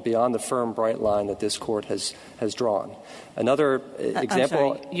threshold, beyond the firm, bright line that this Court has drawn. Another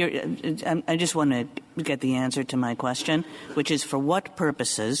example. I'm sorry. I just want to get the answer to my question, which is for what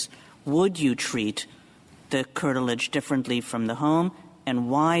purposes would you treat the curtilage differently from the home, and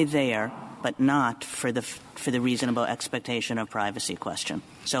why there, but not for the reasonable expectation of privacy question?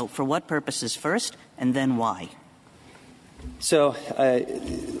 So for what purposes first, and then why? So,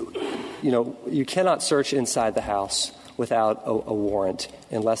 you cannot search inside the house without a warrant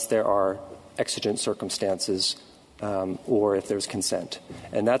unless there are exigent circumstances or if there's consent.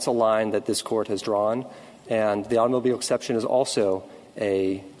 And that's a line that this Court has drawn. And the automobile exception is also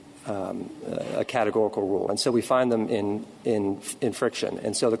a categorical rule. And so we find them in friction.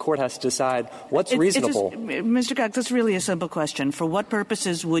 And so the Court has to decide what's reasonable. Mr. Cox, that's really a simple question. For what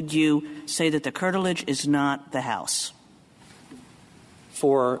purposes would you say that the curtilage is not the house?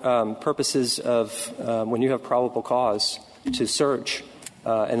 For purposes of when you have probable cause to search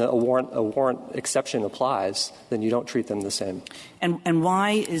and a warrant exception applies, then you don't treat them the same. And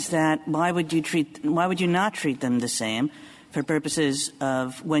why is that? Why would you not treat them the same for purposes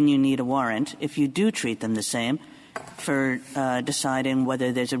of when you need a warrant, if you do treat them the same for deciding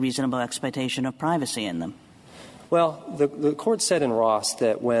whether there's a reasonable expectation of privacy in them? Well, the Court said in Ross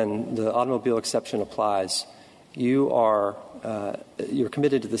that when the automobile exception applies, you're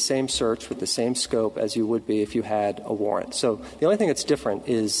committed to the same search with the same scope as you would be if you had a warrant. So the only thing that's different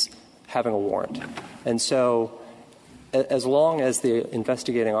is having a warrant. And so as long as the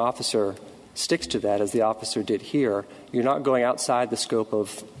investigating officer sticks to that, as the officer did here, you're not going outside the scope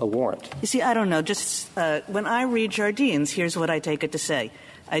of a warrant. You see, I don't know. Just when I read Jardines, here's what I take it to say.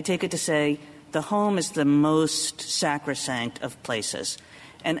 I take it to say the home is the most sacrosanct of places.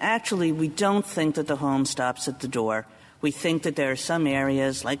 And actually, we don't think that the home stops at the door. We think that there are some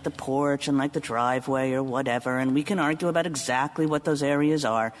areas like the porch and like the driveway or whatever, and we can argue about exactly what those areas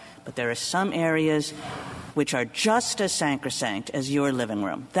are, but there are some areas which are just as sacrosanct as your living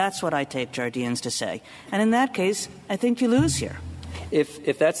room. That's what I take Jardines to say. And in that case, I think you lose here.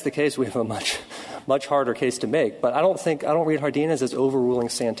 If that's the case, we have a much harder case to make. But I don't read Jardines as overruling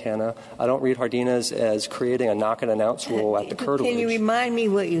Santana. I don't read Jardines as creating a knock-and-announce rule at the curtilage. Can you remind me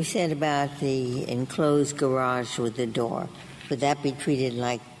what you said about the enclosed garage with the door? Would that be treated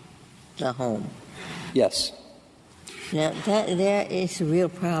like the home? Yes. Now, there is a real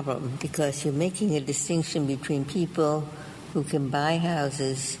problem because you're making a distinction between people who can buy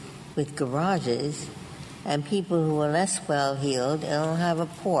houses with garages and people who are less well-heeled and will have a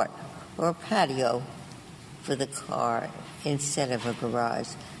porch or a patio for the car instead of a garage.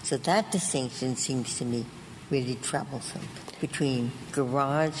 So that distinction seems to me really troublesome between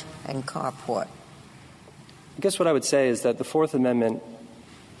garage and carport. I guess what I would say is that the Fourth Amendment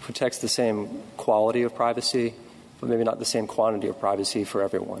protects the same quality of privacy, but maybe not the same quantity of privacy for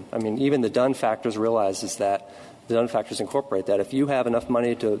everyone. I mean, even the Dunn factors realizes that. The Dunn factors incorporate that. If you have enough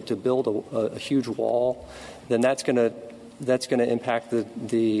money to build a huge wall, then that's going to impact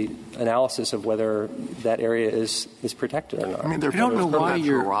the analysis of whether that area is protected or not. I mean, I don't know why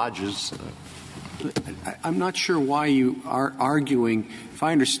your garages. I'm not sure why you are arguing. If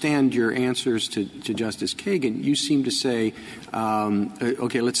I understand your answers to Justice Kagan, you seem to say,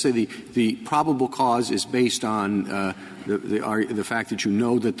 okay, let's say the probable cause is based on the fact that you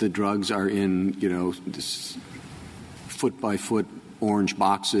know that the drugs are in, this foot-by-foot orange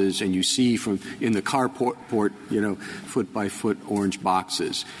boxes, and you see in the carport, foot-by-foot orange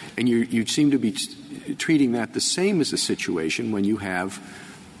boxes. And you seem to be treating that the same as a situation when you have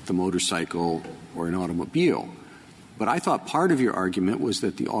the motorcycle or an automobile. But I thought part of your argument was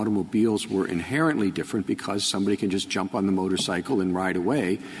that the automobiles were inherently different because somebody can just jump on the motorcycle and ride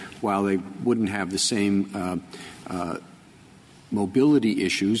away, while they wouldn't have the same mobility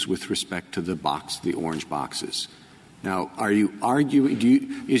issues with respect to the orange boxes. Now, are you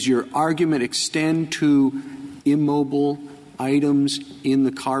arguing, is your argument extend to immobile items in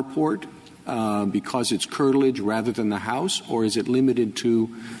the carport because it's curtilage rather than the house, or is it limited to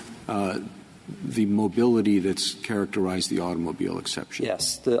the mobility that's characterized the automobile exception?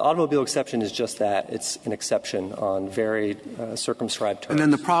 Yes. The automobile exception is just that. It's an exception on very circumscribed terms. And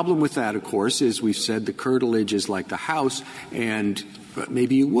then the problem with that, of course, is we've said the curtilage is like the house, but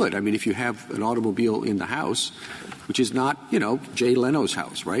maybe you would. I mean, if you have an automobile in the house, which is not, Jay Leno's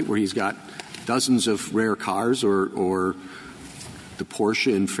house, right, where he's got dozens of rare cars or the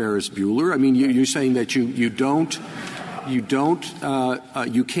Porsche and Ferris Bueller. I mean, you're saying that you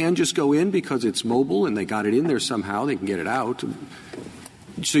can just go in because it's mobile and they got it in there somehow, they can get it out.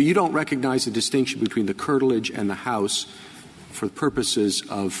 So you don't recognize the distinction between the curtilage and the house for purposes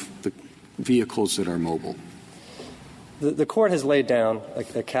of the vehicles that are mobile. The Court has laid down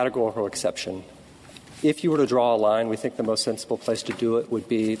a categorical exception. If you were to draw a line, we think the most sensible place to do it would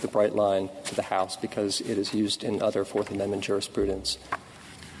be the bright line to the house, because it is used in other Fourth Amendment jurisprudence.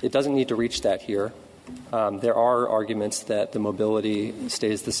 It doesn't need to reach that here. There are arguments that the mobility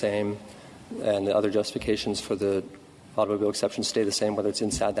stays the same and the other justifications for the automobile exception stay the same, whether it's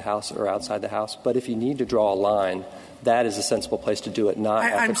inside the house or outside the house. But if you need to draw a line, that is a sensible place to do it, not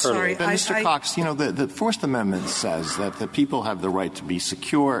at the curtilage. But Mr. Cox, the Fourth Amendment says that the people have the right to be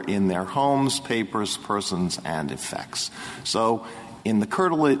secure in their homes, papers, persons, and effects. So in the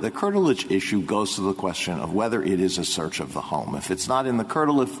curtilage issue goes to the question of whether it is a search of the home. If it's not in the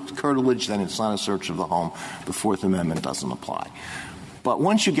curtilage, then it's not a search of the home. The Fourth Amendment doesn't apply. But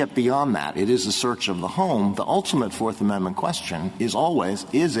once you get beyond that, it is a search of the home. The ultimate Fourth Amendment question is always,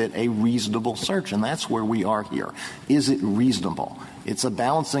 is it a reasonable search? And that's where we are here. Is it reasonable? It's a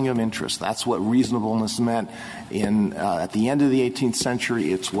balancing of interests. That's what reasonableness meant at the end of the 18th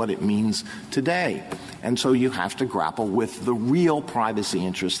century. It's what it means today. And so you have to grapple with the real privacy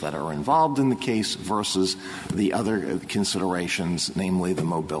interests that are involved in the case versus the other considerations, namely the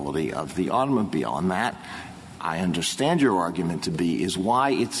mobility of the automobile. And that, I understand your argument to be, is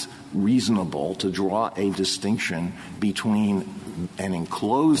why it's reasonable to draw a distinction between an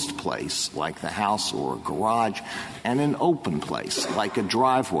enclosed place like the house or a garage and an open place like a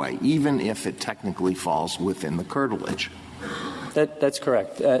driveway, even if it technically falls within the curtilage. That's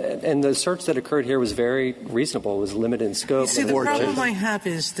correct. And the search that occurred here was very reasonable. It was limited in scope. See, the problem I have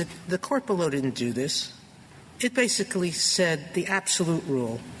is that the court below didn't do this. It basically said the absolute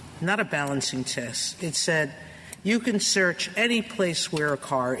rule, not a balancing test. It said you can search any place where a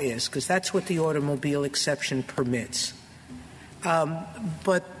car is, because that's what the automobile exception permits.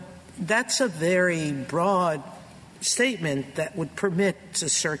 But that's a very broad statement that would permit a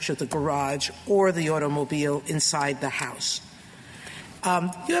search of the garage or the automobile inside the house.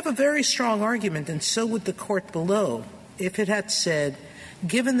 You have a very strong argument, and so would the court below, if it had said,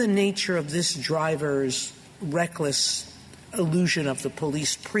 given the nature of this driver's reckless elusion of the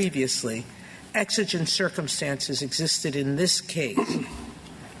police previously, exigent circumstances existed in this case,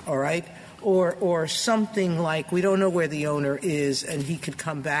 all right? Or something like, we don't know where the owner is and he could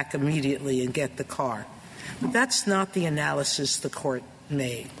come back immediately and get the car. But that's not the analysis the court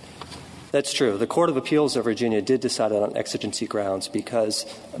made. That's true. The Court of Appeals of Virginia did decide on exigency grounds because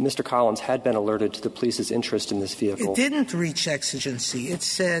Mr. Collins had been alerted to the police's interest in this vehicle. It didn't reach exigency. It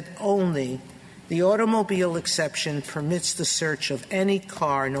said only the automobile exception permits the search of any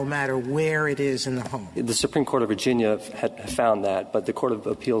car no matter where it is in the home. The Supreme Court of Virginia had found that, but the Court of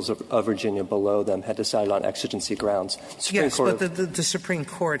Appeals of Virginia below them had decided on exigency grounds. Yes, but the Supreme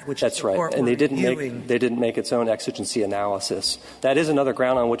Court, which that's is the right, court and they reviewing. didn't make its own exigency analysis. That is another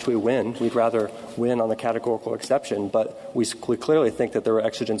ground on which we win. We'd rather win on the categorical exception, but we clearly think that there were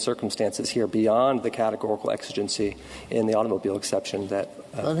exigent circumstances here beyond the categorical exigency in the automobile exception that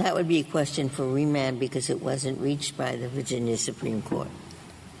well, that would be a question for remand because it wasn't reached by the Virginia Supreme Court.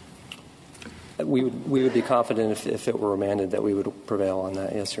 We would be confident if it were remanded that we would prevail on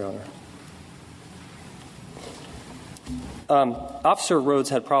that. Yes, Your Honor. Officer Rhodes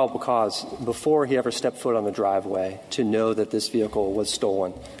had probable cause before he ever stepped foot on the driveway to know that this vehicle was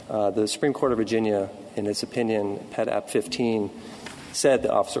stolen. The Supreme Court of Virginia, in its opinion, Pet App 15, said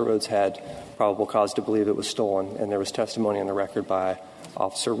that Officer Rhodes had probable cause to believe it was stolen, and there was testimony on the record by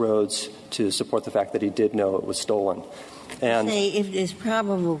Officer Rhodes to support the fact that he did know it was stolen. And say if there's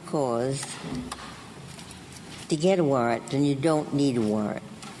probable cause to get a warrant, then you don't need a warrant,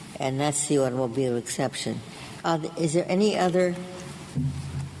 and that's the automobile exception. Is there any other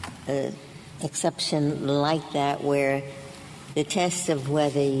exception like that where the test of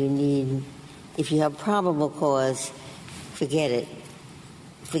whether you need, if you have probable cause, forget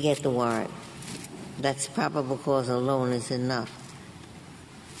the warrant? That's probable cause alone is enough.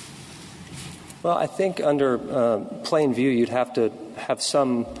 Well, I think under plain view, you'd have to have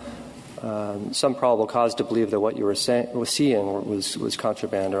some probable cause to believe that what you were seeing was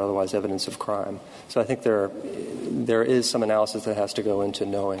contraband or otherwise evidence of crime. So I think there is some analysis that has to go into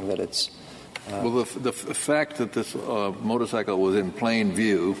knowing that it's. Well, the fact that this motorcycle was in plain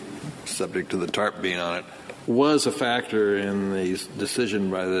view, subject to the tarp being on it, was a factor in the decision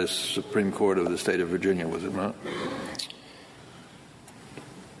by the Supreme Court of the state of Virginia, was it not?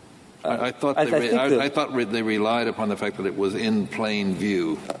 I thought they relied upon the fact that it was in plain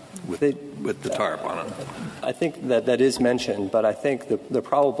view with the tarp on it. I think that is mentioned, but I think the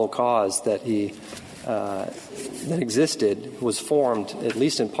probable cause that that existed was formed, at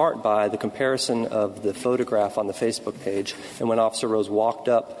least in part, by the comparison of the photograph on the Facebook page and when Officer Rose walked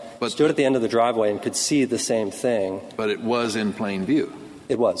up, stood at the end of the driveway and could see the same thing. But it was in plain view.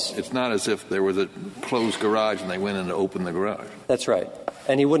 It was. It's not as if there was a closed garage and they went in to open the garage. That's right.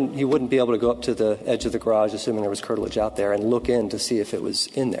 And he wouldn't be able to go up to the edge of the garage, assuming there was curtilage out there, and look in to see if it was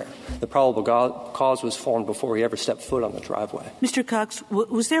in there. The probable cause was formed before he ever stepped foot on the driveway. Mr. Cox,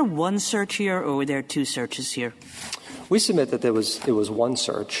 was there one search here, or were there two searches here? We submit that it was one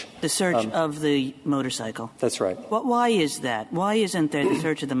search. The search of the motorcycle. That's right. Why is that? Why isn't there the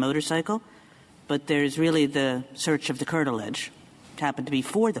search of the motorcycle, but there's really the search of the curtilage? It happened to be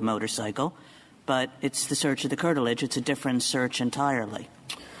for the motorcycle, but it's the search of the curtilage. It's a different search entirely.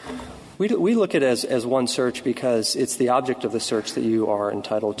 We look at it as one search because it's the object of the search that you are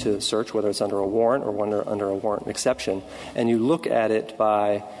entitled to search, whether it's under a warrant or under a warrant exception. And you look at it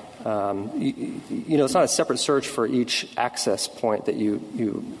by, it's not a separate search for each access point that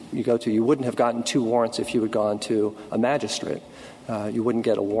you go to. You wouldn't have gotten two warrants if you had gone to a magistrate. You wouldn't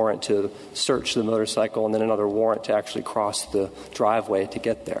get a warrant to search the motorcycle and then another warrant to actually cross the driveway to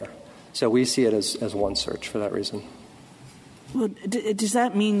get there. So we see it as one search for that reason. Well, does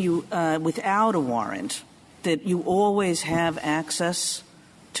that mean you, without a warrant, that you always have access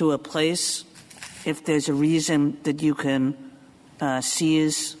to a place if there's a reason that you can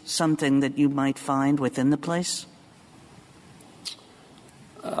seize something that you might find within the place?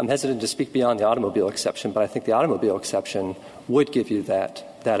 I'm hesitant to speak beyond the automobile exception, but I think the automobile exception would give you that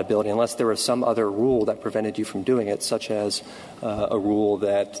ability unless there was some other rule that prevented you from doing it, such as a rule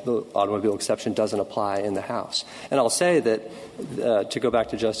that the automobile exception doesn't apply in the house. And I'll say that, to go back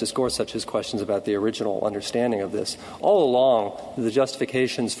to Justice Gorsuch's questions about the original understanding of this, all along the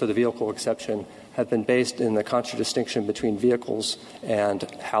justifications for the vehicle exception have been based in the contradistinction between vehicles and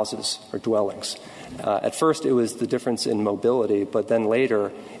houses or dwellings. At first, it was the difference in mobility, but then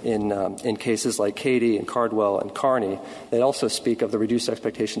later, in cases like Cady and Cardwell and Carney, they also speak of the reduced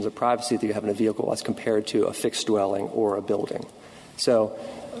expectations of privacy that you have in a vehicle as compared to a fixed dwelling or a building. So,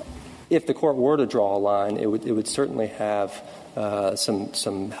 if the court were to draw a line, it would certainly have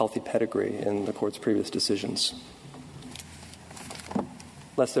some healthy pedigree in the court's previous decisions.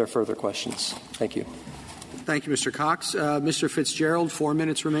 Unless there are further questions, thank you. Thank you, Mr. Cox. Mr. Fitzgerald, 4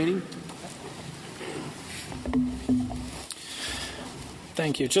 minutes remaining.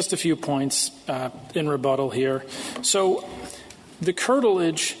 Thank you. Just a few points in rebuttal here. So the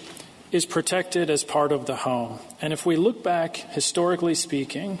curtilage is protected as part of the home. And if we look back, historically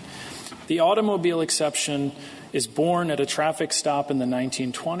speaking, the automobile exception is born at a traffic stop in the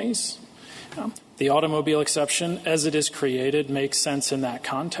 1920s. The automobile exception, as it is created, makes sense in that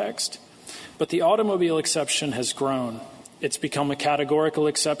context. But the automobile exception has grown. It's become a categorical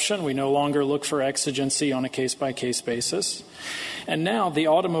exception. We no longer look for exigency on a case-by-case basis. And now the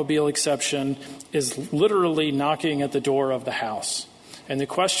automobile exception is literally knocking at the door of the house. And the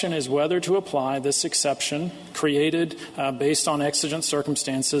question is whether to apply this exception created based on exigent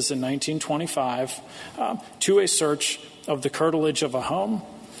circumstances in 1925 to a search of the curtilage of a home.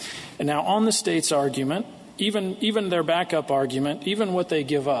 And now on the state's argument, even their backup argument, even what they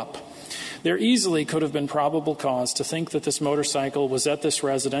give up, There easily could have been probable cause to think that this motorcycle was at this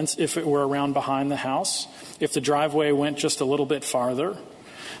residence if it were around behind the house, if the driveway went just a little bit farther.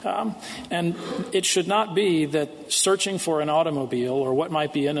 And it should not be that searching for an automobile or what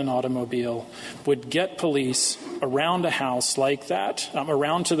might be in an automobile would get police around a house like that,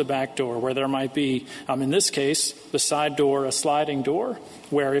 around to the back door where there might be, in this case, the side door, a sliding door,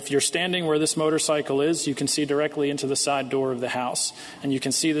 where if you're standing where this motorcycle is, you can see directly into the side door of the house. And you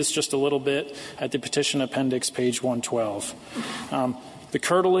can see this just a little bit at the petition appendix, page 112. The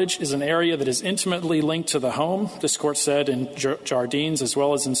curtilage is an area that is intimately linked to the home. This court said in Jardines as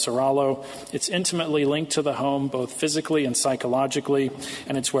well as in Serralo, it's intimately linked to the home both physically and psychologically,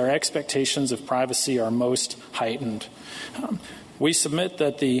 and it's where expectations of privacy are most heightened. We submit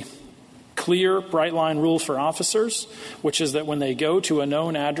that the clear, bright-line rule for officers, which is that when they go to a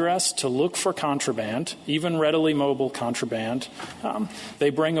known address to look for contraband, even readily mobile contraband, they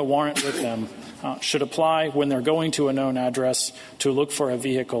bring a warrant with them, should apply when they're going to a known address to look for a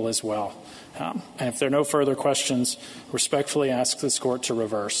vehicle as well. And if there are no further questions, respectfully ask this court to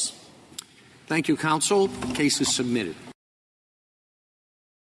reverse. Thank you, counsel. The case is submitted.